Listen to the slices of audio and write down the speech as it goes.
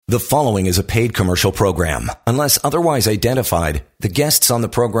The following is a paid commercial program. Unless otherwise identified, the guests on the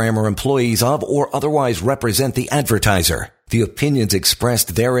program are employees of or otherwise represent the advertiser. The opinions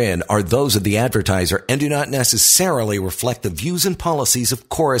expressed therein are those of the advertiser and do not necessarily reflect the views and policies of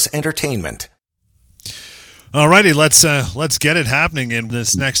Chorus Entertainment. Alrighty, let's get it happening. In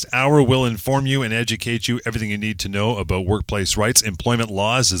this next hour, we'll inform you and educate you everything you need to know about workplace rights, employment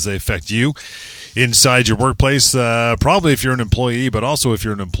laws as they affect you inside your workplace. Probably if you're an employee, but also if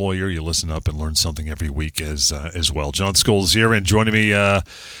you're an employer, you listen up and learn something every week as well. John Scholes here, and joining me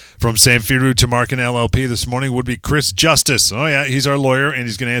from Sam Firu to Markin LLP this morning would be Chris Justice. Oh yeah, he's our lawyer, and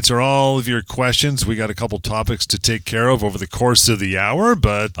he's going to answer all of your questions. We got a couple topics to take care of over the course of the hour,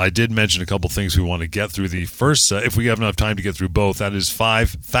 but I did mention a couple things we want to get through. The first, if we have enough time to get through both, that is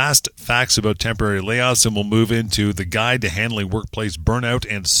 5 fast facts about temporary layoffs, and we'll move into the guide to handling workplace burnout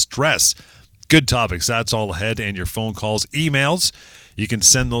and stress. Good topics. That's all ahead, and your phone calls, emails. You can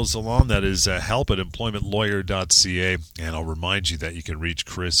send those along. That is help@employmentlawyer.ca. And I'll remind you that you can reach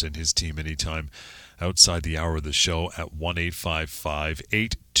Chris and his team anytime outside the hour of the show at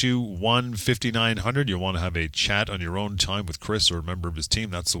 1-855-821-5900. You'll want to have a chat on your own time with Chris or a member of his team.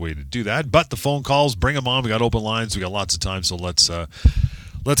 That's the way to do that. But the phone calls, bring them on. We got open lines. We got lots of time. So let's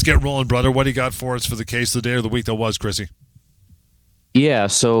get rolling, brother. What do you got for us for the case of the day or the week that was, Chrissy? Yeah,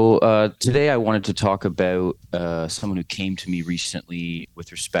 so today I wanted to talk about someone who came to me recently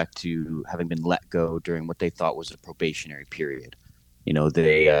with respect to having been let go during what they thought was a probationary period. You know,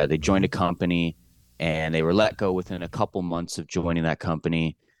 they joined a company and they were let go within a couple months of joining that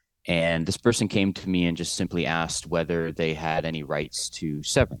company. And this person came to me and just simply asked whether they had any rights to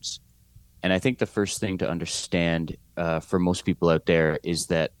severance. And I think the first thing to understand for most people out there is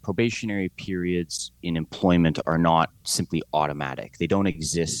that probationary periods in employment are not simply automatic. They don't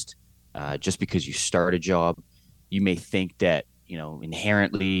exist just because you start a job. You may think that, you know,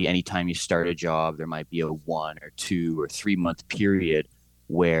 inherently, anytime you start a job, there might be a 1 or 2 or 3 month period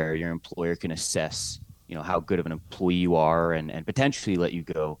where your employer can assess, you know, how good of an employee you are and potentially let you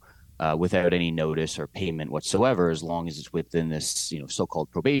go without any notice or payment whatsoever, as long as it's within this, you know,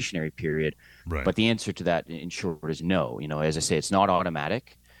 so-called probationary period. Right. But the answer to that, in short, is no. You know, as I say, it's not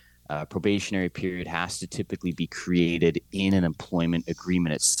automatic. Probationary period has to typically be created in an employment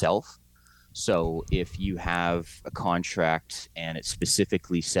agreement itself. So if you have a contract and it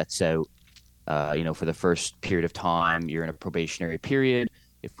specifically sets out, you know, for the first period of time, you're in a probationary period.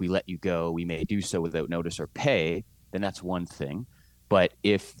 If we let you go, we may do so without notice or pay, then that's one thing. But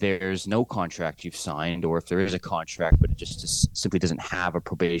if there's no contract you've signed, or if there is a contract but it just simply doesn't have a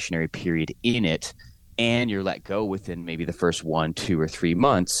probationary period in it, and you're let go within maybe the first 1, 2, or 3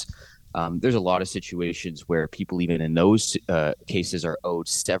 months, there's a lot of situations where people even in those cases are owed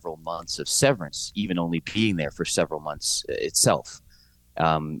several months of severance, even only being there for several months itself.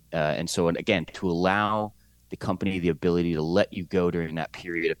 And so, again, to allow the company the ability to let you go during that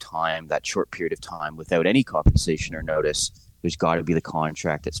period of time, that short period of time, without any compensation or notice, there's got to be the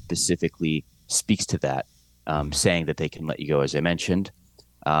contract that specifically speaks to that, saying that they can let you go, as I mentioned.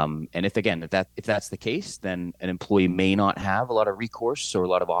 And if that's the case, then an employee may not have a lot of recourse or a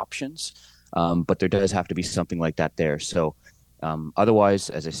lot of options, but there does have to be something like that there. So otherwise,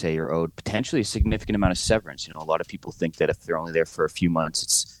 as I say, you're owed potentially a significant amount of severance. You know, a lot of people think that if they're only there for a few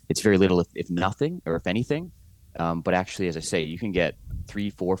months, it's very little, if nothing, or if anything. But actually, as I say, you can get 3,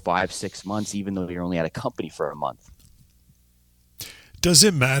 4, 5, 6 months, even though you're only at a company for a month. Does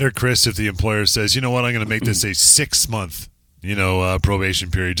it matter, Chris, if the employer says, you know what, I'm going to make this a 6-month, probation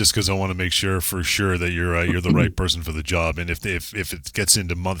period, just because I want to make sure for sure that you're the right person for the job? And if it gets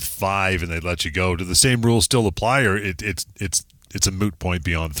into month 5 and they let you go, do the same rules still apply, or it's a moot point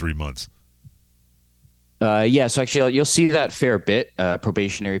beyond 3 months? Yeah, so actually you'll see that fair bit.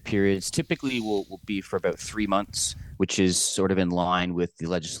 Probationary periods typically will be for about 3 months, which is sort of in line with the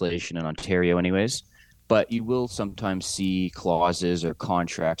legislation in Ontario anyways. But you will sometimes see clauses or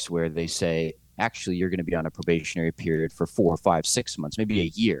contracts where they say, actually, you're going to be on a probationary period for 4, 5, 6 months, maybe a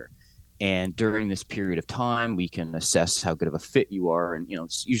year. And during this period of time, we can assess how good of a fit you are. And, you know,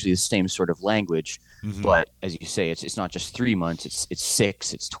 it's usually the same sort of language. Mm-hmm. But as you say, it's not just 3 months, it's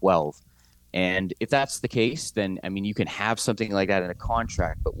 6, it's 12. And if that's the case, then, I mean, you can have something like that in a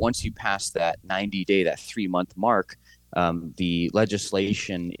contract. But once you pass that 90-day, that 3-month mark, the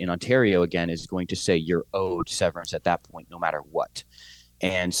legislation in Ontario, again, is going to say you're owed severance at that point, no matter what.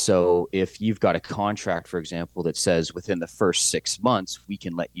 And so if you've got a contract, for example, that says within the first 6 months, we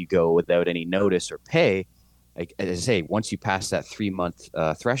can let you go without any notice or pay, like, as I say, once you pass that 3-month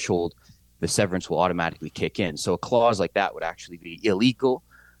threshold, the severance will automatically kick in. So a clause like that would actually be illegal.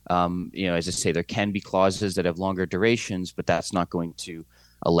 As I say, there can be clauses that have longer durations, but that's not going to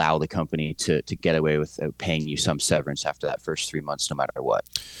allow the company to get away with paying you some severance after that first 3 months, no matter what.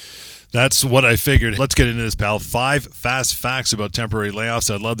 That's what I figured. Let's get into this, pal. 5 fast facts about temporary layoffs.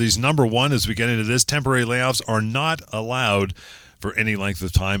 I love these. Number one, as we get into this, temporary layoffs are not allowed for any length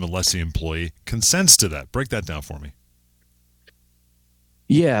of time unless the employee consents to that. Break that down for me.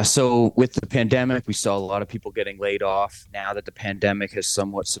 Yeah, so with the pandemic, we saw a lot of people getting laid off. Now that the pandemic has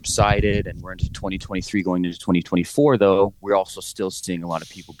somewhat subsided and we're into 2023 going into 2024, though, we're also still seeing a lot of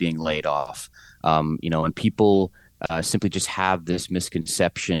people being laid off. And people simply just have this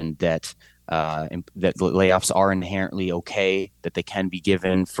misconception that that layoffs are inherently okay, that they can be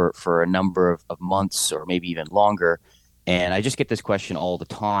given for a number of months or maybe even longer. And I just get this question all the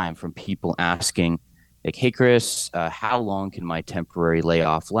time from people asking, like, hey, Chris, how long can my temporary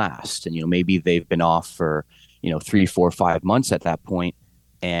layoff last? And, maybe they've been off for, 3, 4, 5 months at that point,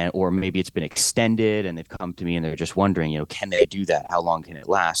 or maybe it's been extended and they've come to me and they're just wondering, can they do that? How long can it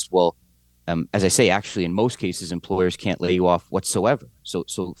last? Well, as I say, actually, in most cases, employers can't lay you off whatsoever. So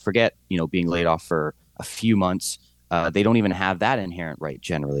forget, being laid off for a few months. They don't even have that inherent right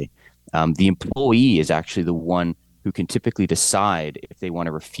generally. The employee is actually the one who can typically decide if they want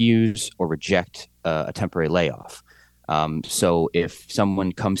to refuse or reject a temporary layoff. So if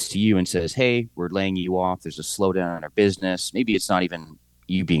someone comes to you and says, hey, we're laying you off, there's a slowdown in our business, maybe it's not even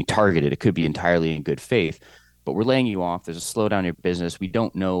you being targeted, it could be entirely in good faith, but we're laying you off, there's a slowdown in your business, we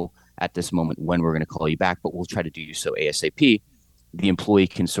don't know at this moment when we're going to call you back, but we'll try to do so ASAP. The employee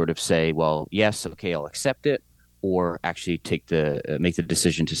can sort of say, well, yes, okay, I'll accept it, or actually make the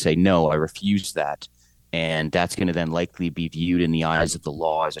decision to say, no, I refuse that. And that's going to then likely be viewed in the eyes of the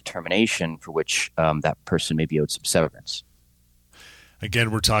law as a termination for which that person may be owed some severance.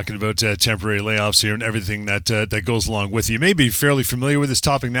 Again, we're talking about temporary layoffs here and everything that goes along with it. You may be fairly familiar with this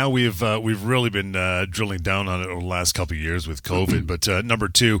topic now. We've really been drilling down on it over the last couple of years with COVID. But number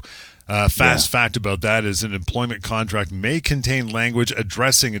two, fact about that is an employment contract may contain language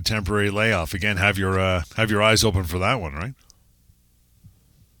addressing a temporary layoff. Again, have your eyes open for that one, right?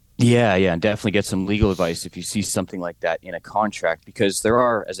 Yeah, and definitely get some legal advice if you see something like that in a contract, because there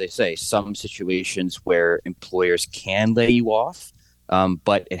are, as I say, some situations where employers can lay you off,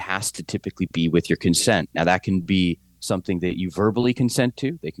 but it has to typically be with your consent. Now, that can be something that you verbally consent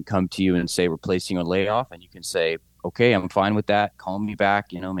to. They can come to you and say, we're placing you on layoff, and you can say, okay, I'm fine with that. Call me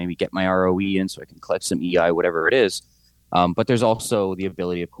back, maybe get my ROE in so I can collect some EI, whatever it is. But there's also the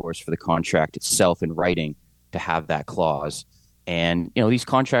ability, of course, for the contract itself in writing to have that clause. And, these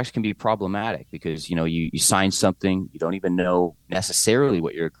contracts can be problematic because, you sign something, you don't even know necessarily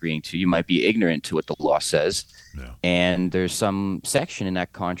what you're agreeing to. You might be ignorant to what the law says. Yeah. And there's some section in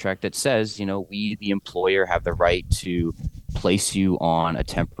that contract that says, we, the employer, have the right to place you on a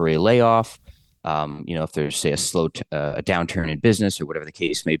temporary layoff. If there's, say, a downturn in business or whatever the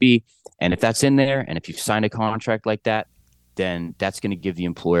case may be. And if that's in there, and if you've signed a contract like that, then that's going to give the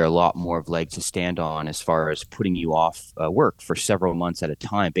employer a lot more of leg to stand on as far as putting you off work for several months at a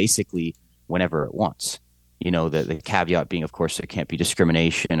time, basically whenever it wants. The caveat being, of course, there can't be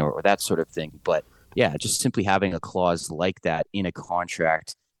discrimination or that sort of thing. But yeah, just simply having a clause like that in a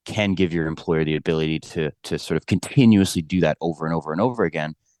contract can give your employer the ability to sort of continuously do that over and over and over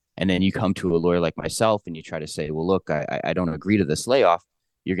again. And then you come to a lawyer like myself and you try to say, well, look, I don't agree to this layoff.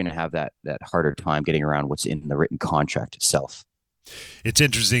 You're going to have that harder time getting around what's in the written contract itself. It's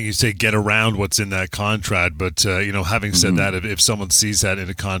interesting you say get around what's in that contract, but having said that, if someone sees that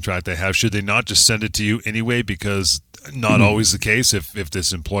in a contract they have, should they not just send it to you anyway? Because not always the case. If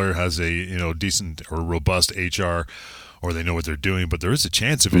this employer has a decent or robust HR, or they know what they're doing, but there is a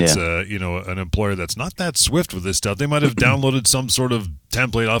chance if it's an employer that's not that swift with this stuff, they might have downloaded some sort of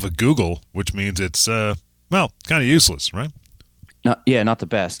template off of Google, which means it's kind of useless, right? Not the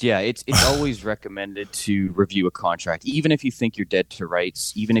best. Yeah, it's always recommended to review a contract, even if you think you're dead to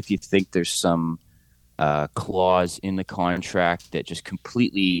rights, even if you think there's some clause in the contract that just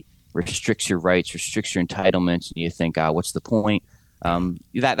completely restricts your rights, restricts your entitlements, and you think, what's the point?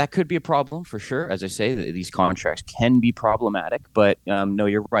 That could be a problem for sure. As I say, these contracts can be problematic, but no,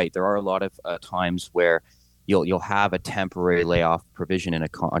 you're right. There are a lot of times where you'll have a temporary layoff provision in a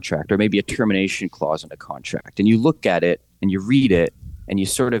contract, or maybe a termination clause in a contract, and you look at it and you read it and you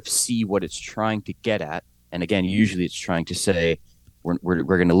sort of see what it's trying to get at. And again, usually it's trying to say we're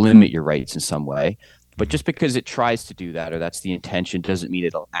going to limit your rights in some way. But just because it tries to do that, or that's the intention, doesn't mean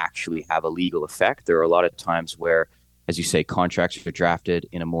it'll actually have a legal effect. There are a lot of times where, as you say, contracts are drafted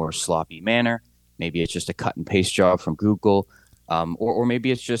in a more sloppy manner. Maybe it's just a cut and paste job from Google. Or maybe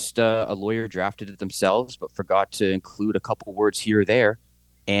it's just a lawyer drafted it themselves but forgot to include a couple words here or there.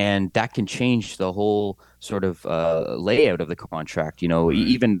 and that can change the whole sort of layout of the contract.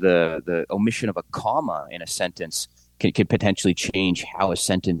 Even the omission of a comma in a sentence can potentially change how a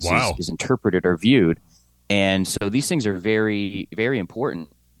sentence is interpreted or viewed. And so these things are very, very important,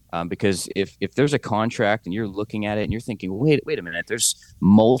 because if there's a contract and you're looking at it and you're thinking, wait a minute, there's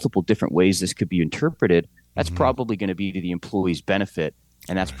multiple different ways this could be interpreted, that's probably going to be to the employee's benefit.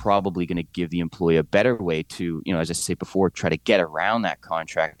 And that's probably going to give the employee a better way to, as I say before, try to get around that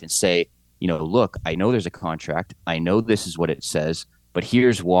contract and say, look, I know there's a contract. I know this is what it says, but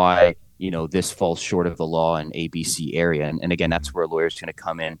here's why, this falls short of the law in ABC area. And again, that's where a lawyer is going to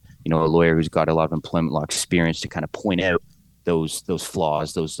come in, a lawyer who's got a lot of employment law experience to kind of point out those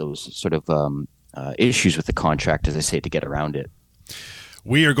flaws, those sort of issues with the contract, as I say, to get around it.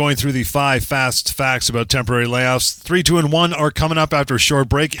 We are going through the 5 fast facts about temporary layoffs. 3, 2, and 1 are coming up after a short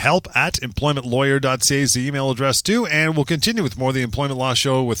break. help@employmentlawyer.ca is the email address too. And we'll continue with more of the Employment Law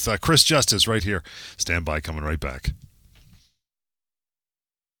Show with Chris Justice right here. Stand by, coming right back.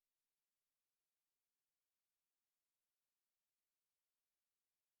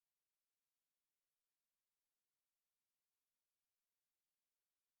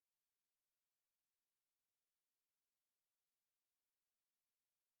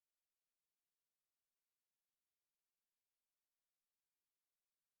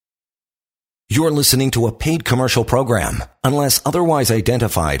 You're listening to a paid commercial program. Unless otherwise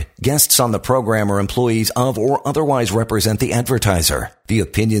identified, guests on the program are employees of or otherwise represent the advertiser. The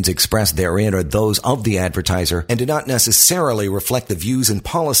opinions expressed therein are those of the advertiser and do not necessarily reflect the views and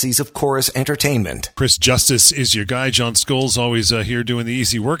policies of Chorus Entertainment. Chris Justice is your guy. John Scholes always here doing the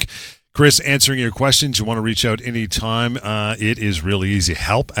easy work. Chris, answering your questions. You want to reach out anytime. It is really easy.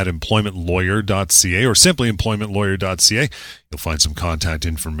 help@employmentlawyer.ca or simply employmentlawyer.ca. You'll find some contact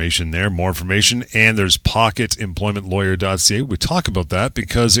information there, more information. And there's pocketemploymentlawyer.ca. We talk about that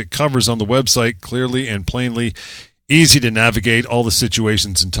because it covers on the website clearly and plainly, easy to navigate all the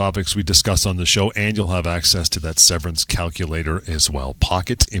situations and topics we discuss on the show, and you'll have access to that severance calculator as well.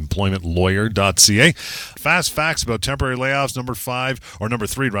 pocketemploymentlawyer.ca. Fast facts about temporary layoffs, number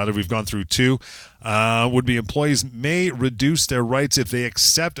 3, we've gone through 2. Would be employees may reduce their rights if they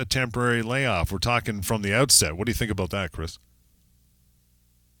accept a temporary layoff. We're talking from the outset. What do you think about that, Chris?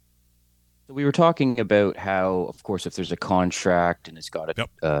 We were talking about how, of course, if there's a contract and it's got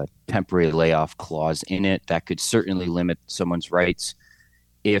a temporary layoff clause in it, that could certainly limit someone's rights.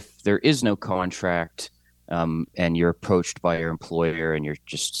 If there is no contract and you're approached by your employer and you're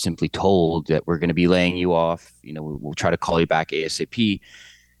just simply told that we're going to be laying you off, we'll try to call you back ASAP,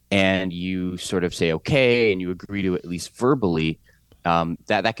 and you sort of say okay and you agree to it, at least verbally,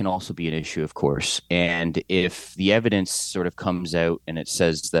 that can also be an issue, of course. And if the evidence sort of comes out and it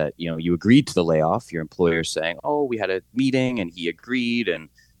says that, you agreed to the layoff, your employer's saying, oh, we had a meeting and he agreed and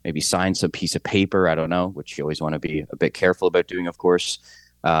maybe signed some piece of paper, I don't know, which you always want to be a bit careful about doing, of course.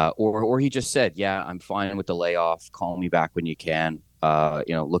 Or he just said, yeah, I'm fine with the layoff. Call me back when you can.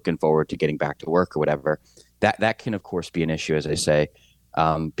 Looking forward to getting back to work or whatever. That can, of course, be an issue, as I say.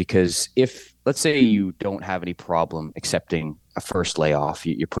 Because if, let's say you don't have any problem accepting a first layoff,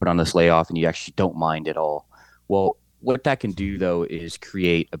 you're put on this layoff and you actually don't mind at all. Well, what that can do, though, is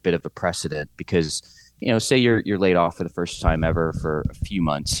create a bit of a precedent because, say you're laid off for the first time ever for a few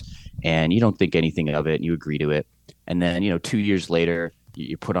months and you don't think anything of it and you agree to it. And then, 2 years later,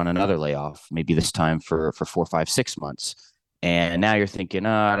 you put on another layoff, maybe this time for 4, 5, 6 months. And now you're thinking,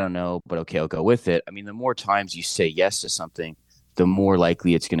 I don't know, but okay, I'll go with it. I mean, the more times you say yes to something, the more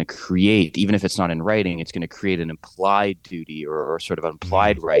likely it's going to create, even if it's not in writing, it's going to create an implied duty or sort of an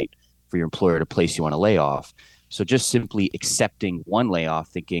implied right for your employer to place you on a layoff. So just simply accepting one layoff,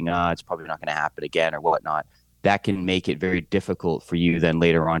 thinking, it's probably not going to happen again or whatnot, that can make it very difficult for you then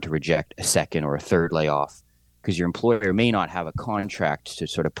later on to reject a second or a third layoff because your employer may not have a contract to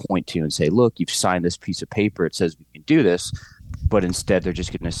sort of point to and say, look, you've signed this piece of paper. It says we can do this. But instead, they're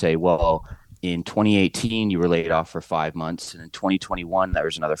just going to say, well, in 2018, you were laid off for 5 months, and in 2021, that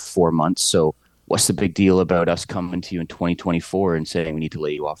was another 4 months. So what's the big deal about us coming to you in 2024 and saying we need to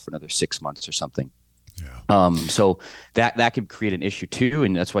lay you off for another 6 months or something? Yeah. So that could create an issue too,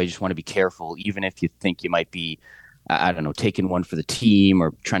 and that's why you just want to be careful, even if you think you might be, taking one for the team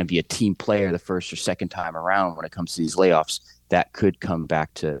or trying to be a team player the first or second time around when it comes to these layoffs. That could come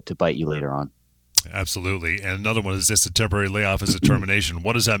back to bite you later on. Absolutely. And another one is this: a temporary layoff is a termination.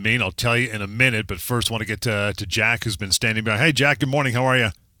 What does that mean? I'll tell you in a minute, but first want to get to Jack, who's been standing by. Hey, Jack, good morning. How are you?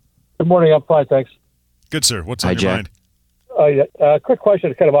 Good morning. I'm fine, thanks. Good, sir. What's on your mind? Quick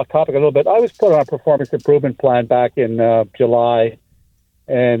question, kind of off topic a little bit. I was put on a performance improvement plan back in July,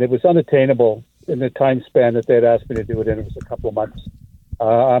 and it was unattainable in the time span that they'd asked me to do it in. It was a couple of months.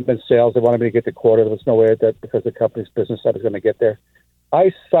 I'm in sales. They wanted me to get the quota. There was no way that because of the company's business I was going to get there.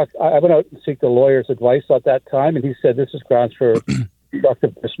 I went out and seek the lawyer's advice at that time, and he said this is grounds for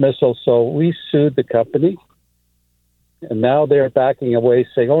constructive dismissal. So we sued the company, and now they're backing away,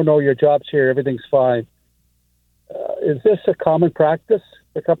 saying, "Oh no, your job's here, everything's fine." Is this a common practice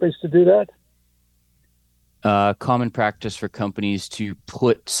for companies to do that? Common practice for companies to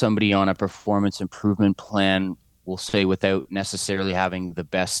put somebody on a performance improvement plan, we'll say, without necessarily having the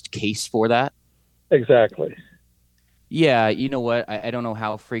best case for that. Exactly. Yeah, you know what? I don't know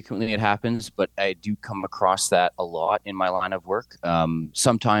how frequently it happens, but I do come across that a lot in my line of work.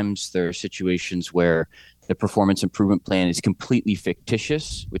 Sometimes there are situations where the performance improvement plan is completely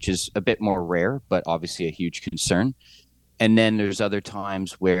fictitious, which is a bit more rare, but obviously a huge concern. And then there's other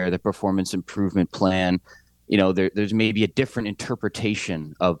times where the performance improvement plan, there's maybe a different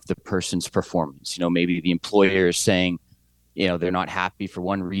interpretation of the person's performance. Maybe the employer is saying, they're not happy for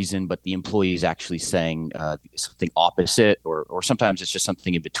one reason, but the employee is actually saying something opposite, or sometimes it's just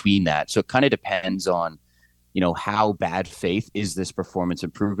something in between that. So it kind of depends on, how bad faith is this performance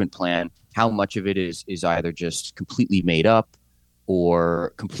improvement plan? How much of it is either just completely made up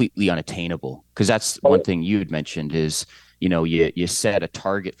or completely unattainable? Because that's one thing you had mentioned is, you set a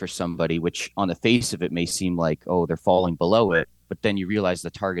target for somebody, which on the face of it may seem like, oh, they're falling below it, but then you realize the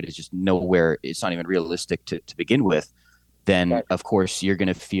target is just nowhere. It's not even realistic to begin with. Then of course you're going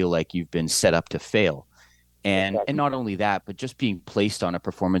to feel like you've been set up to fail. And not only that, but just being placed on a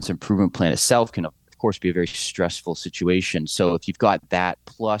performance improvement plan itself can of course be a very stressful situation. So if you've got that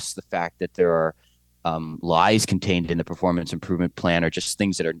plus the fact that there are lies contained in the performance improvement plan or just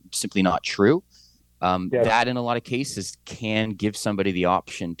things that are simply not true, that in a lot of cases can give somebody the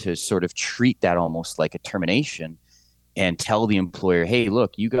option to sort of treat that almost like a termination and tell the employer, hey,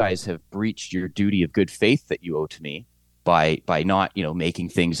 look, you guys have breached your duty of good faith that you owe to me by not, making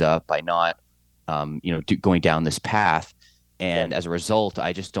things up, by not, going down this path. And as a result,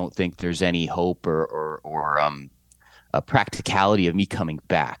 I just don't think there's any hope or a practicality of me coming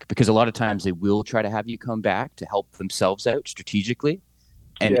back, because a lot of times they will try to have you come back to help themselves out strategically.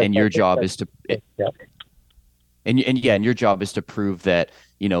 And your job is to, and your job is to prove that,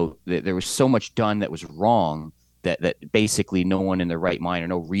 that there was so much done that was wrong that basically no one in their right mind or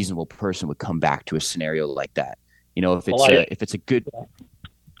no reasonable person would come back to a scenario like that. If it's a good,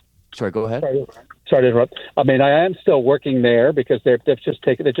 sorry, go ahead. Sorry to interrupt. I mean, I am still working there because they're just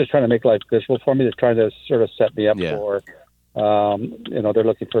trying to make life miserable for me. They're trying to sort of set me up for, they're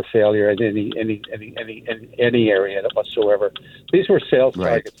looking for failure in any area whatsoever. These were sales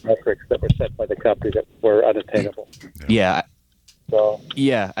targets, metrics that were set by the company that were unattainable. Yeah. So,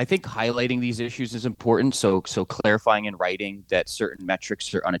 I think highlighting these issues is important. So clarifying in writing that certain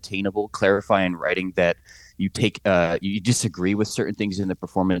metrics are unattainable, clarify in writing that you disagree with certain things in the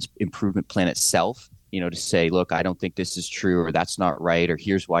performance improvement plan itself, to say, look, I don't think this is true, or that's not right, or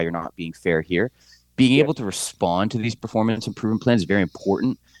here's why you're not being fair here. Being able to respond to these performance improvement plans is very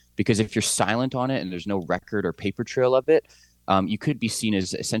important, because if you're silent on it and there's no record or paper trail of it, you could be seen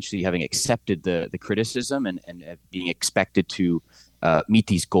as essentially having accepted the criticism and being expected to meet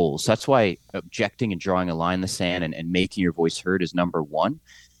these goals. So that's why objecting and drawing a line in the sand and making your voice heard is number one.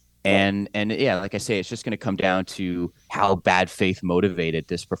 And like I say, it's just going to come down to how bad faith motivated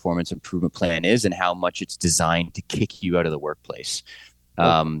this performance improvement plan is and how much it's designed to kick you out of the workplace.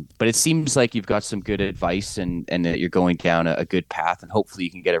 But it seems like you've got some good advice and that you're going down a good path, and hopefully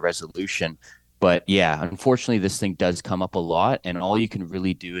you can get a resolution. But yeah, unfortunately, this thing does come up a lot, and all you can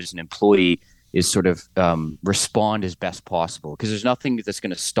really do as an employee is sort of respond as best possible, because there's nothing that's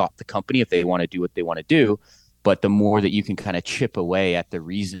going to stop the company if they want to do what they want to do. But the more that you can kind of chip away at the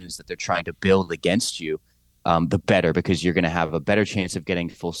reasons that they're trying to build against you, the better, because you're going to have a better chance of getting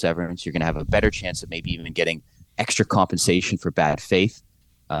full severance. You're going to have a better chance of maybe even getting extra compensation for bad faith.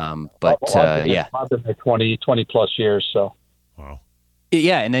 I've been 20 plus years. So, wow.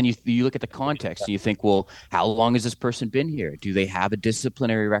 Yeah, and then you look at the context and you think, well, how long has this person been here? Do they have a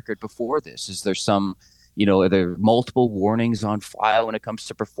disciplinary record before this? Is there some, are there multiple warnings on file when it comes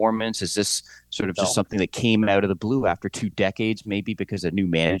to performance? Is this sort of just something that came out of the blue after 2 decades, maybe because a new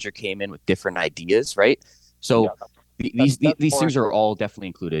manager came in with different ideas, right? So these things are all definitely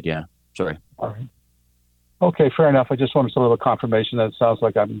included. Yeah. Sorry. All right. Okay, fair enough. I just wanted a little confirmation that it sounds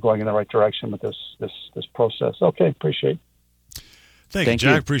like I'm going in the right direction with this process. Okay, appreciate it. Thank you,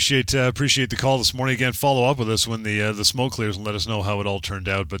 Jack. Appreciate the call this morning. Again, follow up with us when the smoke clears and let us know how it all turned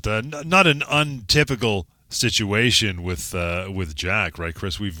out. But not an untypical situation with Jack, right,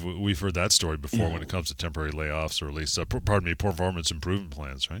 Chris? We've heard that story before when it comes to temporary layoffs, or at least performance improvement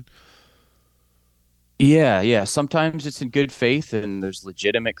plans, right? Yeah. Sometimes it's in good faith and there's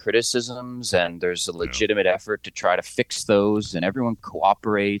legitimate criticisms and there's a Yeah. legitimate effort to try to fix those and everyone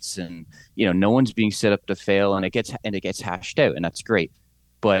cooperates and no one's being set up to fail and it gets hashed out and that's great.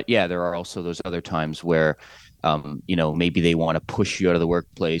 But yeah, there are also those other times where maybe they want to push you out of the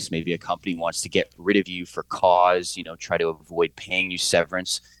workplace. Maybe a company wants to get rid of you for cause, try to avoid paying you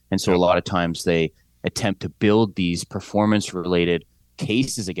severance. And so a lot of times they attempt to build these performance related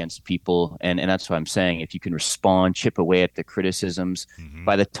cases against people. And that's what I'm saying. If you can respond, chip away at the criticisms,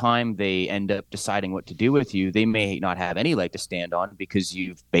 by the time they end up deciding what to do with you, they may not have any leg to stand on because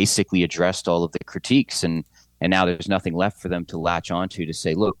you've basically addressed all of the critiques and now there's nothing left for them to latch onto to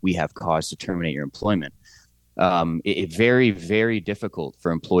say, look, we have cause to terminate your employment. It's very, very difficult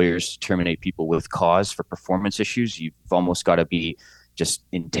for employers to terminate people with cause for performance issues. You've almost got to be just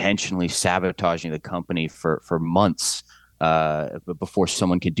intentionally sabotaging the company for months before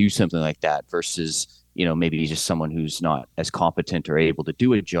someone can do something like that versus, maybe just someone who's not as competent or able to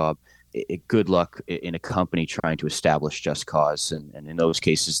do a job. Good luck in a company trying to establish just cause. And in those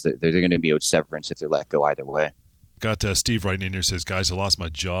cases, they're going to be owed severance if they're let go either way. Got Steve writing in here, says, guys, I lost my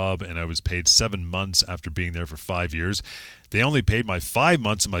job and I was paid 7 months after being there for 5 years. They only paid my 5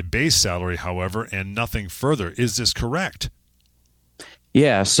 months of my base salary, however, and nothing further. Is this correct?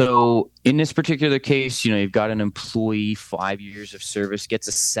 Yeah. So in this particular case, you've got an employee, 5 years of service, gets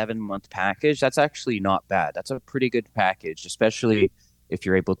a 7-month package. That's actually not bad. That's a pretty good package, especially if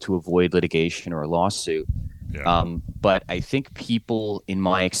you're able to avoid litigation or a lawsuit. Yeah. But I think people, in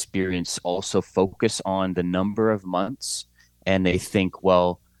my experience, also focus on the number of months and they think,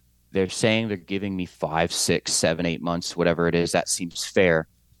 well, they're saying they're giving me 5, 6, 7, 8 months, whatever it is. That seems fair.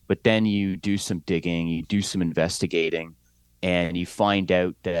 But then you do some digging, you do some investigating, and you find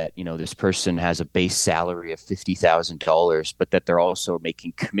out that, this person has a base salary of $50,000, but that they're also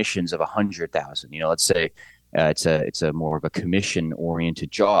making commissions of $100,000. Let's say it's a more of a commission oriented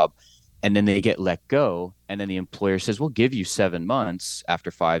job. And then they get let go. And then the employer says, we'll give you 7 months after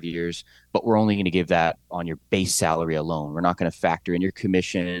 5 years, but we're only going to give that on your base salary alone. We're not going to factor in your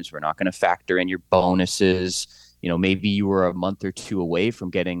commissions. We're not going to factor in your bonuses. Maybe you were a month or two away from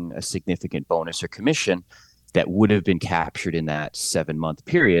getting a significant bonus or commission that would have been captured in that 7-month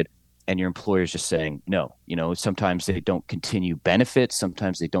period. And your employer's just saying, no. Sometimes they don't continue benefits.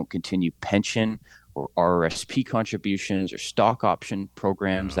 Sometimes they don't continue pension or RRSP contributions or stock option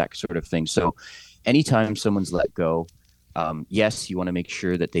programs, that sort of thing. So anytime someone's let go, yes, you want to make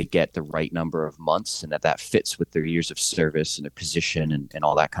sure that they get the right number of months and that fits with their years of service and their position and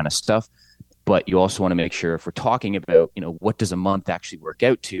all that kind of stuff. But you also want to make sure, if we're talking about, what does a month actually work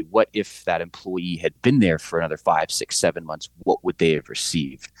out to? What if that employee had been there for another 5, 6, 7 months? What would they have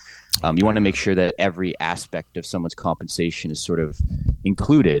received? You want to make sure that every aspect of someone's compensation is sort of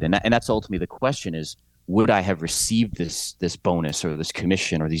included. And that's ultimately the question is, would I have received this bonus or this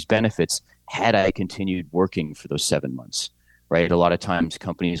commission or these benefits had I continued working for those 7 months? Right? A lot of times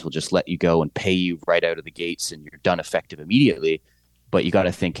companies will just let you go and pay you right out of the gates and you're done effective immediately. But you got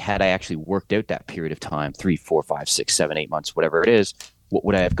to think, had I actually worked out that period of time, 3, 4, 5, 6, 7, 8 months, whatever it is, what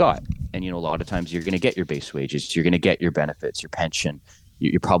would I have got? And, a lot of times you're going to get your base wages, you're going to get your benefits, your pension.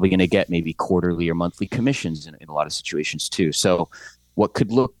 You're probably going to get maybe quarterly or monthly commissions in a lot of situations too. So what could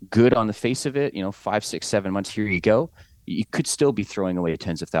look good on the face of it, 5, 6, 7 months, here you go. You could still be throwing away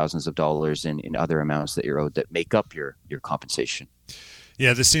tens of thousands of dollars in other amounts that you're owed that make up your compensation.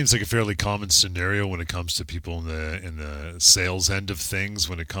 Yeah, this seems like a fairly common scenario when it comes to people in the sales end of things,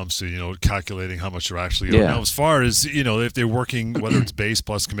 when it comes to, calculating how much they're actually owed. Now, as far as, if they're working, whether it's base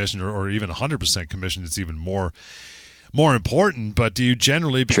plus commission or even 100% commission, it's even more important. But do you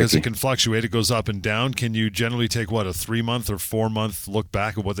generally, because it can fluctuate, it goes up and down, can you generally take, a 3-month or 4-month look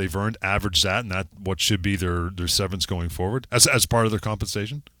back at what they've earned, average that, and that what should be their severance going forward as part of their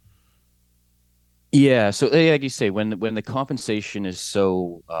compensation? Yeah, so like you say, when the compensation is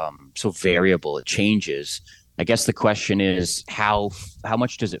so variable, it changes. I guess the question is how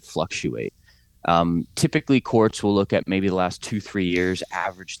much does it fluctuate? Typically, courts will look at maybe the last 2-3 years,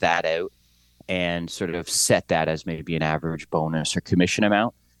 average that out, and sort of set that as maybe an average bonus or commission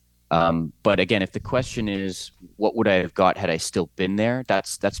amount. But again, if the question is what would I have got had I still been there,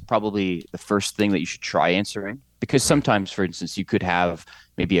 that's probably the first thing that you should try answering, because sometimes, for instance, you could have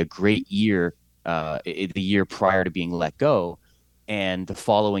maybe a great year. The year prior to being let go, and the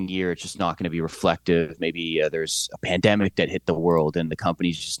following year it's just not going to be reflective. Maybe there's a pandemic that hit the world and the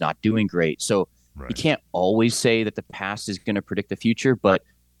company's just not doing great. So you can't always say that the past is going to predict the future, but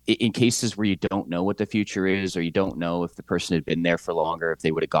in cases where you don't know what the future is, or you don't know if the person had been there for longer, if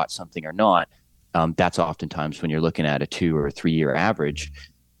they would have got something or not, that's oftentimes when you're looking at a 2 or 3 year average.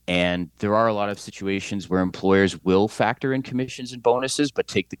 And there are a lot of situations where employers will factor in commissions and bonuses, but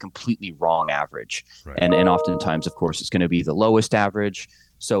take the completely wrong average. Right. And oftentimes, of course, it's going to be the lowest average.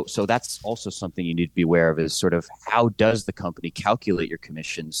 So that's also something you need to be aware of, is sort of how does the company calculate your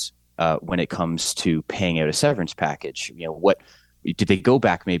commissions when it comes to paying out a severance package? What did they go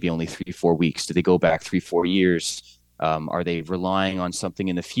back maybe only 3-4 weeks? Did they go back 3-4 years? Are they relying on something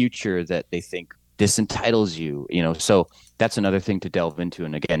in the future that they think disentitles you? So that's another thing to delve into.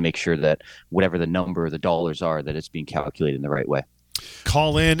 And again, make sure that whatever the number, the dollars are, that it's being calculated in the right way.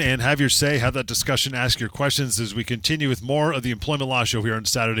 Call in and have your say, have that discussion, ask your questions as we continue with more of the Employment Law Show here on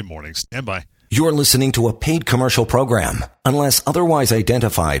Saturday mornings. Stand by. You're listening to a paid commercial program. Unless otherwise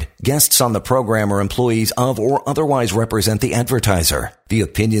identified, guests on the program are employees of or otherwise represent the advertiser. The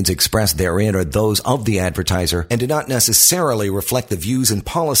opinions expressed therein are those of the advertiser and do not necessarily reflect the views and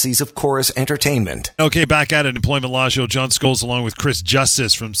policies of Chorus Entertainment. Okay, back at it, Employment Law Show. John Scholes along with Chris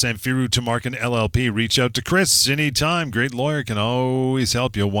Justice from Samfiru Tumarkin LLP. Reach out to Chris anytime. Great lawyer, can always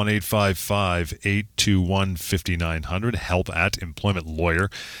help you. 1-855-821-5900. Help at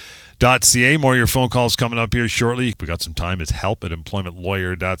employmentlawyer.ca. More of your phone calls coming up here shortly. We got some time. It's help at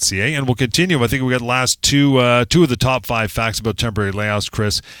employmentlawyer.ca. And we'll continue. I think we got the last two of the top 5 facts about temporary layoffs,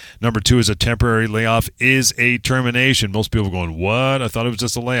 Chris. Number 2 is a temporary layoff is a termination. Most people are going, what? I thought it was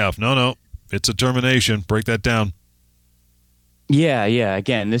just a layoff. No. It's a termination. Break that down. Yeah.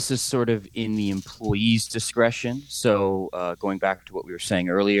 Again, this is sort of in the employee's discretion. So going back to what we were saying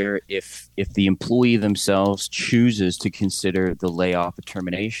earlier, if the employee themselves chooses to consider the layoff a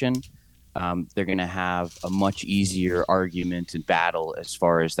termination, they're going to have a much easier argument and battle as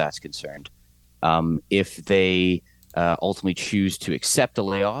far as that's concerned. If they ultimately choose to accept a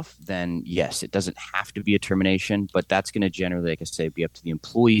layoff, then yes, it doesn't have to be a termination, but that's going to generally, like I say, be up to the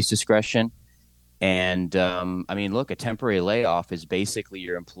employee's discretion. And look, a temporary layoff is basically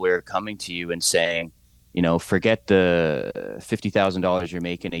your employer coming to you and saying, forget the $50,000 you're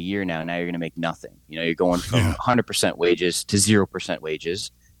making a year now. Now you're going to make nothing. You're going from 100% wages to 0% wages.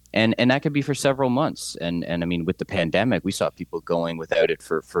 And that could be for several months. And I mean, with the pandemic, we saw people going without it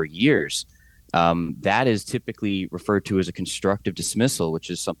for years. That is typically referred to as a constructive dismissal, which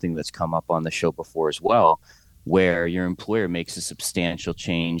is something that's come up on the show before as well, where your employer makes a substantial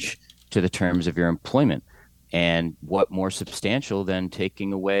change to the terms of your employment. And what more substantial than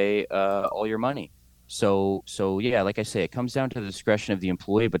taking away all your money? So yeah, like I say, it comes down to the discretion of the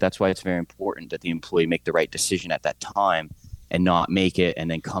employee, but that's why it's very important that the employee make the right decision at that time and not make it and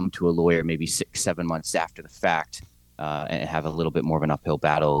then come to a lawyer maybe 6-7 months after the fact and have a little bit more of an uphill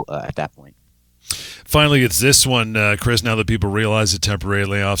battle at that point. Finally, it's this one, Chris. Now that people realize that temporary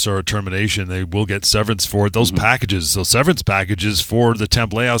layoffs are a termination, they will get severance for it. Those packages, those severance packages for the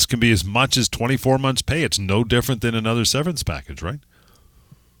temp layoffs can be as much as 24 months' pay. It's no different than another severance package, right?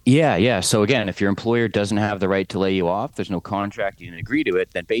 Yeah. So again, if your employer doesn't have the right to lay you off, there's no contract, you didn't agree to it,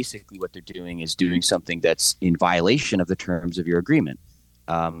 then basically what they're doing is doing something that's in violation of the terms of your agreement.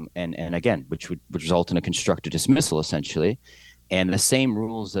 And again, which would result in a constructive dismissal, essentially. And the same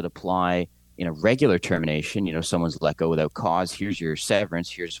rules that apply in a regular termination, someone's let go without cause, here's your severance,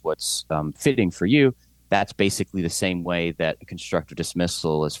 here's what's fitting for you. That's basically the same way that a constructive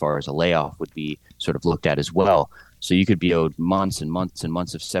dismissal as far as a layoff would be sort of looked at as well. So you could be owed months and months and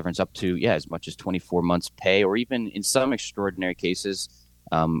months of severance, up to, as much as 24 months pay, or even in some extraordinary cases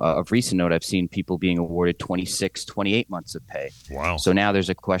of recent note, I've seen people being awarded 26, 28 months of pay. Wow. So now there's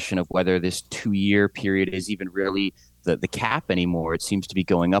a question of whether this 2-year period is even really the cap anymore. It seems to be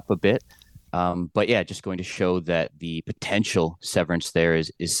going up a bit. But yeah, just going to show that the potential severance there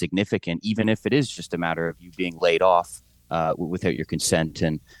is significant, even if it is just a matter of you being laid off without your consent.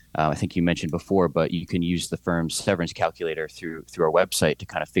 And I think you mentioned before, but you can use the firm's severance calculator through our website to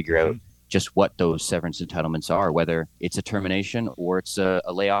kind of figure out just what those severance entitlements are, whether it's a termination or it's a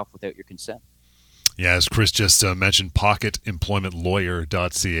layoff without your consent. Yeah, as Chris just mentioned,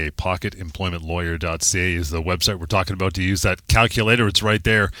 pocketemploymentlawyer.ca. Pocketemploymentlawyer.ca is the website we're talking about to use that calculator. It's right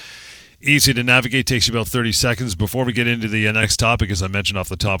there. Easy to navigate, takes you about 30 seconds. Before we get into the next topic, as I mentioned off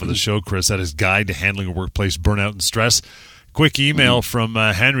the top of the show, Chris, that is Guide to Handling Workplace Burnout and Stress. Quick email from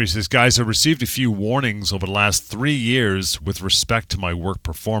Henry says, guys, I received a few warnings over the last 3 years with respect to my work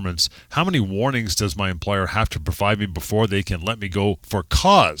performance. How many warnings does my employer have to provide me before they can let me go for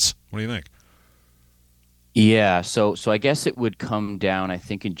cause? What do you think? Yeah, so I guess it would come down, I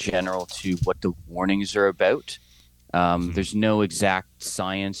think, in general to what the warnings are about. There's no exact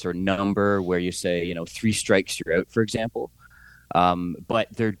science or number where you say, 3 strikes, you're out, for example. But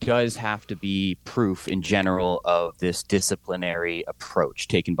there does have to be proof in general of this disciplinary approach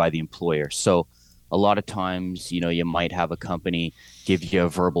taken by the employer. So a lot of times, you might have a company give you a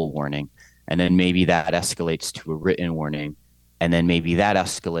verbal warning, and then maybe that escalates to a written warning, and then maybe that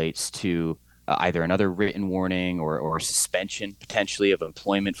escalates to either another written warning or suspension potentially of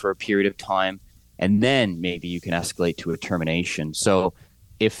employment for a period of time, and then maybe you can escalate to a termination. So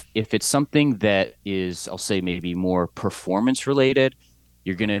if it's something that is, I'll say, maybe more performance related,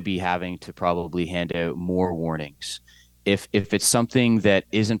 you're going to be having to probably hand out more warnings. If it's something that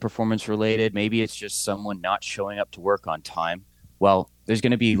isn't performance related, maybe it's just someone not showing up to work on time, well, there's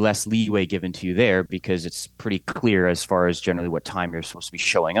going to be less leeway given to you there because it's pretty clear as far as generally what time you're supposed to be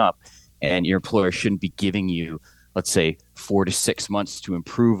showing up. And your employer shouldn't be giving you, let's say, 4 to 6 months to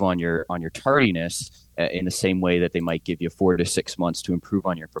improve on your tardiness in the same way that they might give you 4 to 6 months to improve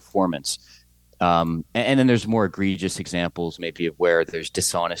on your performance. And then there's more egregious examples maybe of where there's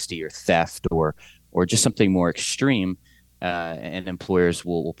dishonesty or theft or just something more extreme. And employers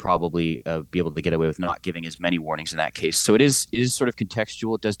will probably be able to get away with not giving as many warnings in that case. So it is sort of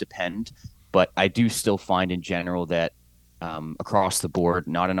contextual. It does depend. But I do still find in general that across the board,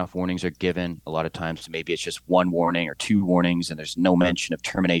 not enough warnings are given. A lot of times, maybe it's just 1 warning or 2 warnings, and there's no mention of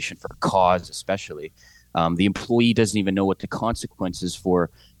termination for cause, especially. The employee doesn't even know what the consequences for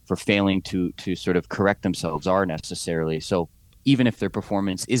failing to sort of correct themselves are necessarily. So even if their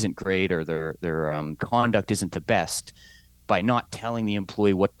performance isn't great or their conduct isn't the best, by not telling the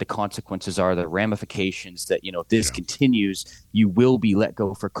employee what the consequences are, the ramifications that, if this continues, you will be let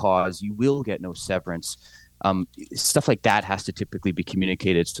go for cause, you will get no severance. Stuff like that has to typically be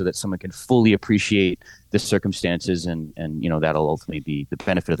communicated so that someone can fully appreciate the circumstances, and that'll ultimately be the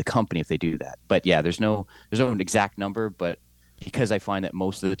benefit of the company if they do that. But yeah, there's no exact number, but because I find that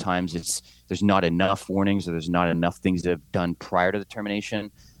most of the times there's not enough warnings or there's not enough things that have done prior to the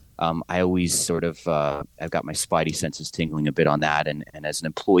termination. I always sort of I've got my spidey senses tingling a bit on that, and as an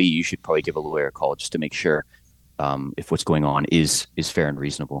employee, you should probably give a lawyer a call just to make sure if what's going on is fair and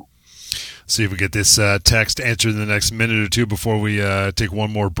reasonable. See if we get this text answered in the next minute or two before we take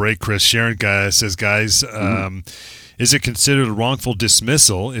one more break. Chris Sharon says, guys, is it considered a wrongful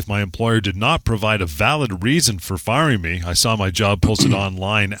dismissal if my employer did not provide a valid reason for firing me? I saw my job posted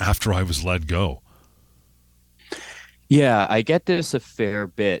online after I was let go. Yeah, I get this a fair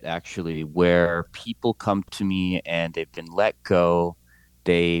bit, actually, where people come to me and they've been let go.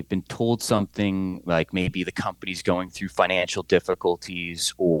 They've been told something like maybe the company's going through financial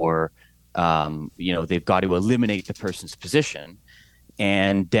difficulties or, they've got to eliminate the person's position.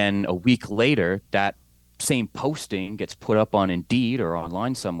 And then a week later, that same posting gets put up on Indeed or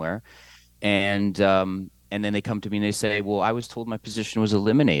online somewhere. And then they come to me and they say, well, I was told my position was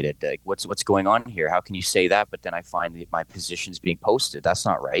eliminated. Like, what's going on here? How can you say that? But then I find that my position's being posted. That's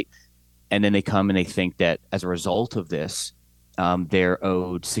not right. And then they come and they think that as a result of this, they're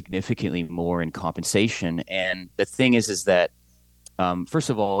owed significantly more in compensation. And the thing is that, first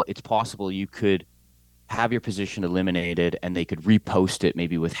of all, it's possible you could have your position eliminated and they could repost it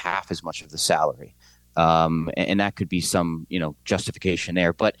maybe with half as much of the salary. And that could be some, justification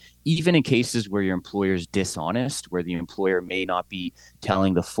there. But even in cases where your employer is dishonest, where the employer may not be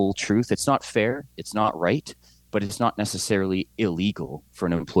telling the full truth, it's not fair, it's not right, but it's not necessarily illegal for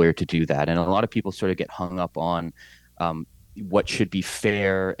an employer to do that. And a lot of people sort of get hung up on what should be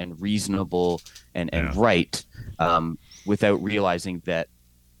fair and reasonable and right, without realizing that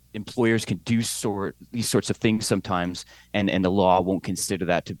employers can do these sorts of things sometimes, and the law won't consider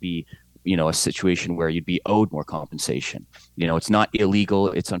that to be a situation where you'd be owed more compensation. It's not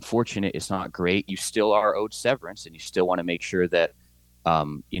illegal. It's unfortunate. It's not great. You still are owed severance, and you still want to make sure that,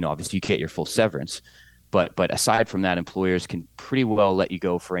 obviously you get your full severance. But aside from that, employers can pretty well let you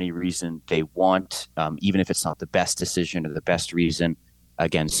go for any reason they want, even if it's not the best decision or the best reason.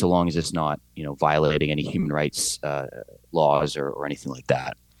 Again, so long as it's not, violating any human rights laws or anything like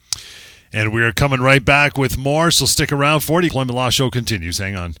that. And we're coming right back with more, so stick around for the Employment Law Show continues.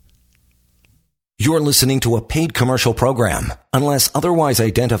 Hang on. You're listening to a paid commercial program. Unless otherwise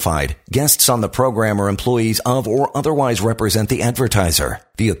identified, guests on the program are employees of or otherwise represent the advertiser.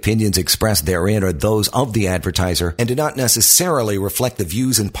 The opinions expressed therein are those of the advertiser and do not necessarily reflect the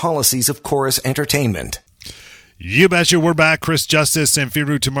views and policies of Chorus Entertainment. You betcha. We're back. Chris Justice and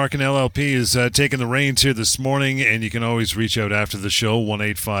Firu Tumarkin LLP is taking the reins here this morning, and you can always reach out after the show,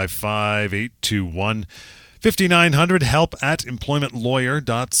 1-855-821-5900.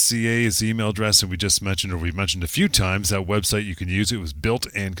 help@employmentlawyer.ca is the email address, and we've mentioned a few times that website you can use. It was built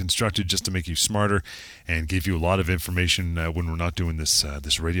and constructed just to make you smarter and give you a lot of information when we're not doing this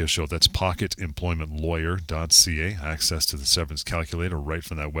radio show. That's pocketemploymentlawyer.ca. Access to the severance calculator right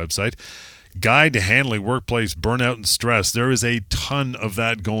from that website. Guide to Handling Workplace Burnout and Stress. There is a ton of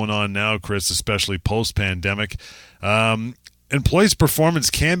that going on now, Chris, especially post-pandemic. Employees' performance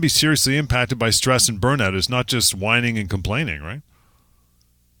can be seriously impacted by stress and burnout. It's not just whining and complaining, right?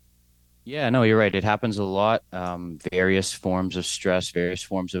 Yeah, no, you're right. It happens a lot. Various forms of stress, various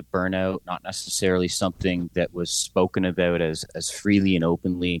forms of burnout, not necessarily something that was spoken about as freely and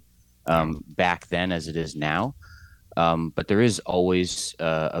openly back then as it is now. But there is always,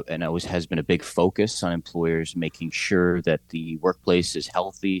 and always has been, a big focus on employers making sure that the workplace is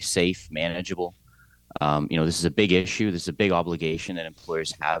healthy, safe, manageable. This is a big issue. This is a big obligation that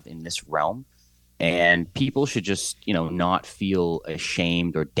employers have in this realm. And people should just, not feel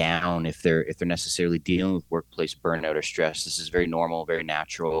ashamed or down if they're necessarily dealing with workplace burnout or stress. This is very normal, very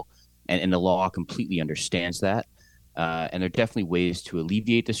natural, and the law completely understands that. And there are definitely ways to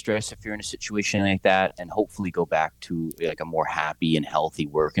alleviate the stress if you're in a situation like that, and hopefully go back to like a more happy and healthy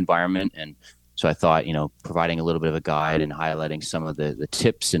work environment. And so I thought, providing a little bit of a guide and highlighting some of the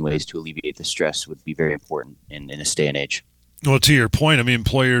tips and ways to alleviate the stress would be very important in this day and age. Well, to your point,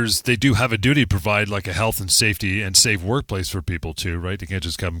 employers, they do have a duty to provide like a health and safety and safe workplace for people too, right? They can't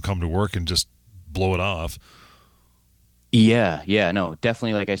just come to work and just blow it off. Yeah, no,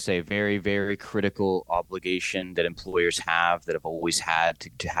 definitely. Like I say, very, very critical obligation that employers have, that have always had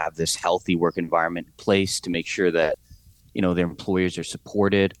to have this healthy work environment in place to make sure that, their employees are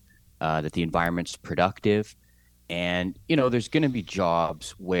supported, that the environment's productive. And, there's going to be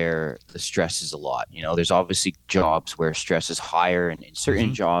jobs where the stress is a lot. There's obviously jobs where stress is higher in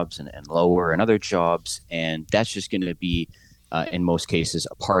certain jobs and lower in other jobs. And that's just going to be, in most cases,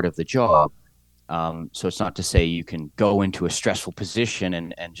 a part of the job. So it's not to say you can go into a stressful position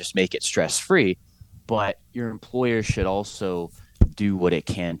and just make it stress-free, but your employer should also do what it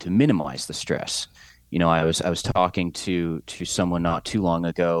can to minimize the stress. I was talking to someone not too long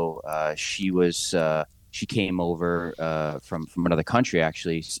ago. She came over from another country,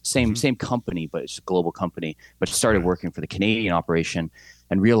 actually, same company, but it's a global company, but started working for the Canadian operation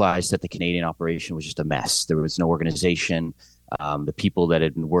and realized that the Canadian operation was just a mess. There was no organization. The people that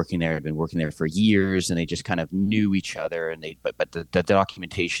had been working there for years, and they just kind of knew each other. And but the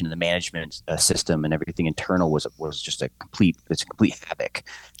documentation and the management system and everything internal was just a complete havoc.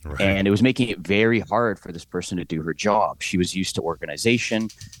 Right. And it was making it very hard for this person to do her job. She was used to organization.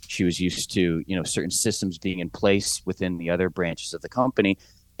 She was used to certain systems being in place within the other branches of the company.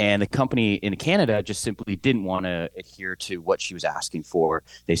 And the company in Canada just simply didn't want to adhere to what she was asking for.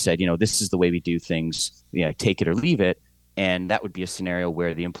 They said, this is the way we do things. Take it or leave it. And that would be a scenario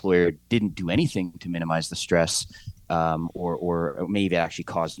where the employer didn't do anything to minimize the stress, or maybe actually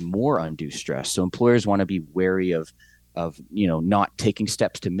caused more undue stress. So employers want to be wary of not taking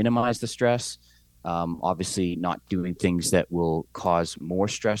steps to minimize the stress. Obviously, not doing things that will cause more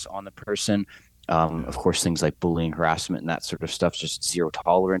stress on the person. Of course, things like bullying, harassment, and that sort of stuff, just zero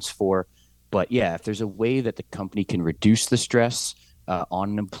tolerance for. But yeah, if there's a way that the company can reduce the stress on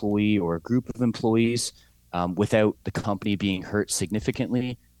an employee or a group of employees, without the company being hurt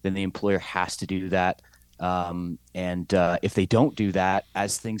significantly, then the employer has to do that. And if they don't do that,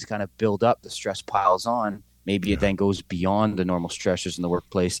 as things kind of build up, the stress piles on, maybe it then goes beyond the normal stressors in the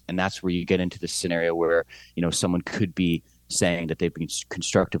workplace. And that's where you get into the scenario where, someone could be saying that they've been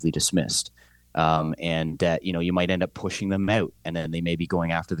constructively dismissed. And that, you might end up pushing them out, and then they may be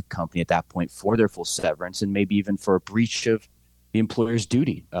going after the company at that point for their full severance, and maybe even for a breach of the employer's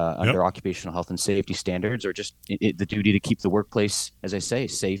duty under occupational health and safety standards, or just the duty to keep the workplace, as I say,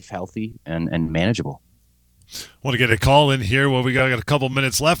 safe, healthy, and manageable. Want to get a call in here? Well, we got a couple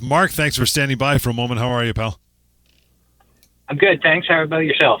minutes left. Mark, thanks for standing by for a moment. How are you, pal? I'm good, thanks. How about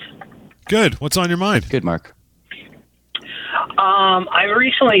yourself? Good. What's on your mind? Good, Mark. I'm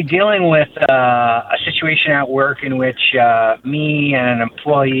recently dealing with a situation at work in which me and an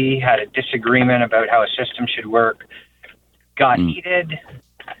employee had a disagreement about how a system should work. Got heated.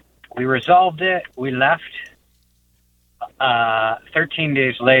 We resolved it. We left. 13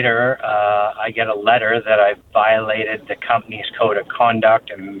 days later, I get a letter that I violated the company's code of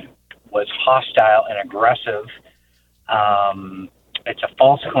conduct and was hostile and aggressive. It's a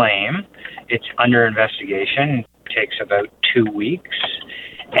false claim. It's under investigation. It takes about 2 weeks.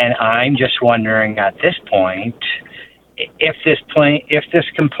 And I'm just wondering at this point, if this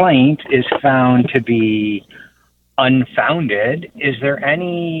complaint is found to be unfounded, is there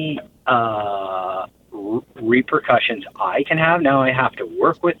any repercussions I can have? Now I have to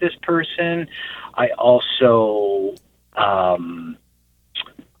work with this person. I also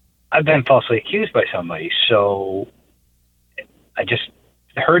I've been falsely accused by somebody, so I just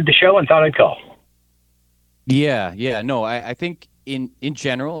heard the show and thought I'd call. Yeah, no, I think in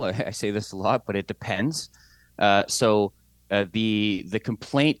general, I say this a lot, but it depends. The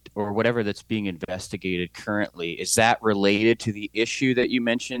complaint or whatever that's being investigated currently, is that related to the issue that you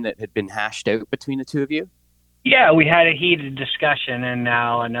mentioned that had been hashed out between the two of you? Yeah, we had a heated discussion, and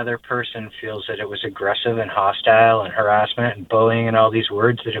now another person feels that it was aggressive and hostile and harassment and bullying and all these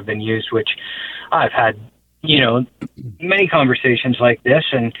words that have been used, which I've had, many conversations like this,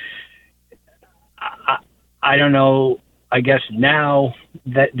 and I don't know. I guess now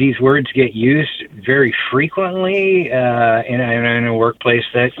that these words get used very frequently in a workplace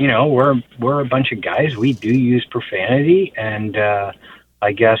that, we're a bunch of guys. We do use profanity. And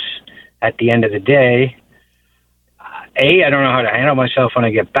I guess at the end of the day, A, I don't know how to handle myself when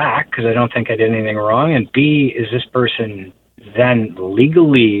I get back because I don't think I did anything wrong. And B, is this person then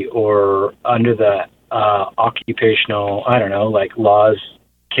legally or under the occupational, laws,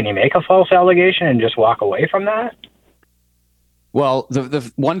 can you make a false allegation and just walk away from that? Well,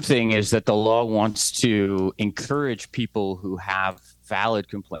 the one thing is that the law wants to encourage people who have valid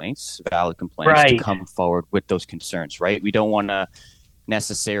complaints right, to come forward with those concerns, right? We don't want to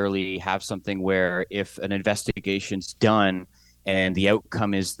necessarily have something where if an investigation's done and the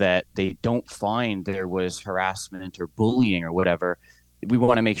outcome is that they don't find there was harassment or bullying or whatever, we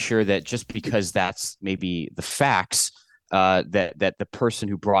want to make sure that just because that's maybe the facts, that the person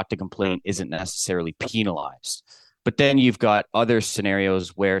who brought the complaint isn't necessarily penalized. But then you've got other scenarios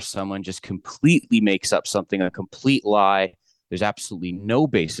where someone just completely makes up something, a complete lie. There's absolutely no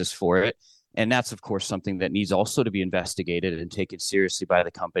basis for it. And that's, of course, something that needs also to be investigated and taken seriously by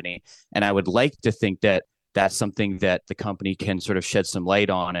the company. And I would like to think that that's something that the company can sort of shed some light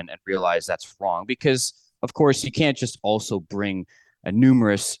on and realize that's wrong. Because, of course, you can't just also bring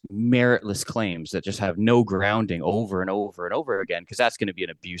numerous meritless claims that just have no grounding over and over and over again, because that's going to be an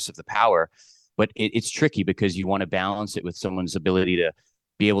abuse of the power. But it's tricky because you want to balance it with someone's ability to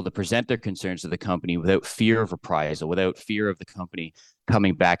be able to present their concerns to the company without fear of reprisal, without fear of the company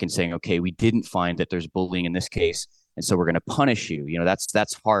coming back and saying, okay, we didn't find that there's bullying in this case, and so we're going to punish you.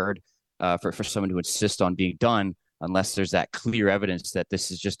 That's hard for someone to insist on being done unless there's that clear evidence that this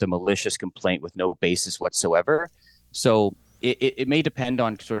is just a malicious complaint with no basis whatsoever. So it may depend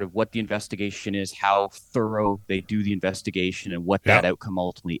on sort of what the investigation is, how thorough they do the investigation, and what that outcome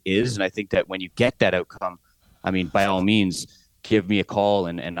ultimately is. And I think that when you get that outcome, I mean, by all means, give me a call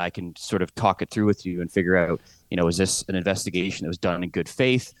and I can sort of talk it through with you and figure out, is this an investigation that was done in good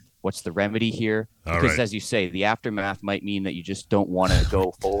faith? What's the remedy here? Because as you say, the aftermath might mean that you just don't want to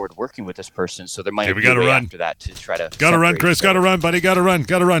go forward working with this person. So there might be a way after that to try to... Got to run, Chris. Got to run, buddy. Got to run.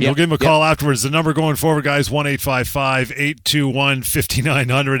 Yep. We'll give him a call afterwards. The number going forward, guys,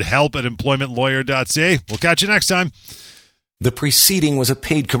 1-855-821-5900, help@employmentlawyer.ca. We'll catch you next time. The preceding was a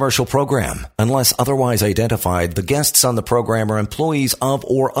paid commercial program. Unless otherwise identified, the guests on the program are employees of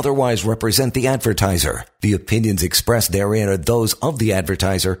or otherwise represent the advertiser. The opinions expressed therein are those of the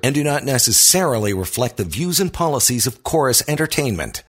advertiser and do not necessarily reflect the views and policies of Chorus Entertainment.